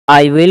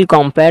I will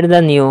compare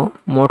the new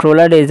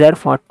Motorola Razr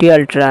 40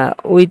 Ultra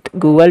with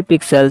Google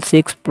Pixel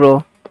 6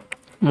 Pro.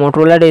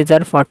 Motorola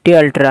Razr 40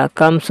 Ultra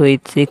comes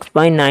with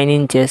 6.9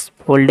 inches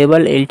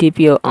foldable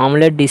LTPO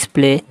AMOLED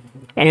display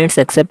and its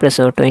aspect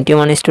ratio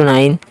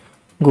 21:9.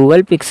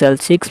 Google Pixel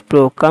 6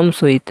 Pro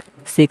comes with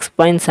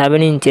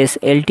 6.7 inches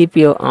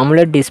LTPO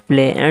AMOLED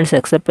display and its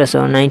aspect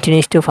ratio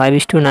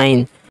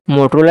 19:5:9.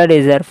 Motorola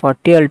Razr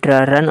 40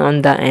 Ultra run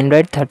on the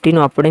Android 13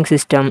 operating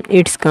system.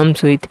 It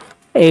comes with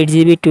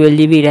 8GB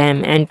 12GB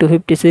RAM and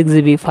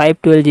 256GB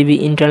 512GB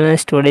internal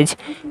storage.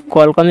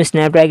 Qualcomm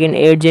Snapdragon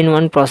 8 Gen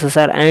 1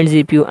 processor and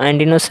GPU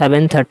Adreno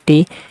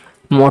 730.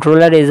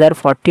 Motorola Razr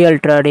 40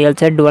 Ultra real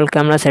set dual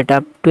camera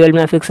setup 12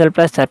 MP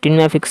plus 13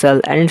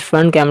 MP and its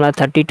front camera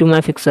 32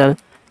 MP,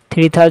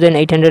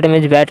 3800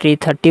 mAh battery,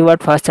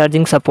 30W fast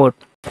charging support.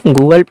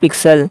 Google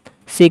Pixel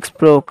 6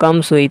 Pro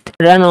comes with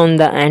run on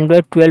the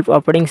Android 12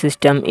 operating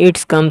system.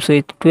 It comes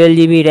with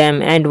 12GB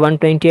RAM and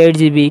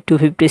 128GB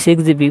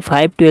 256GB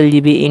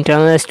 512GB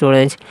internal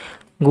storage.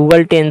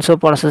 Google Tensor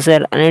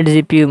processor and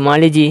GPU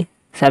Mali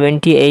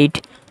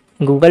G78.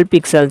 Google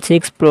Pixel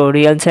 6 Pro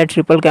real set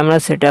triple camera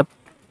setup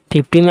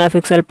 50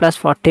 MP plus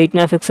 48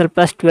 MP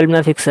plus 12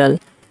 MP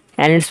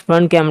and its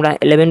front camera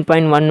 11.1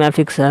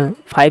 MP,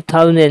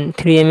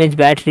 5003 mAh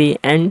battery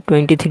and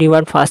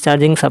 23W fast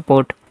charging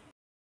support.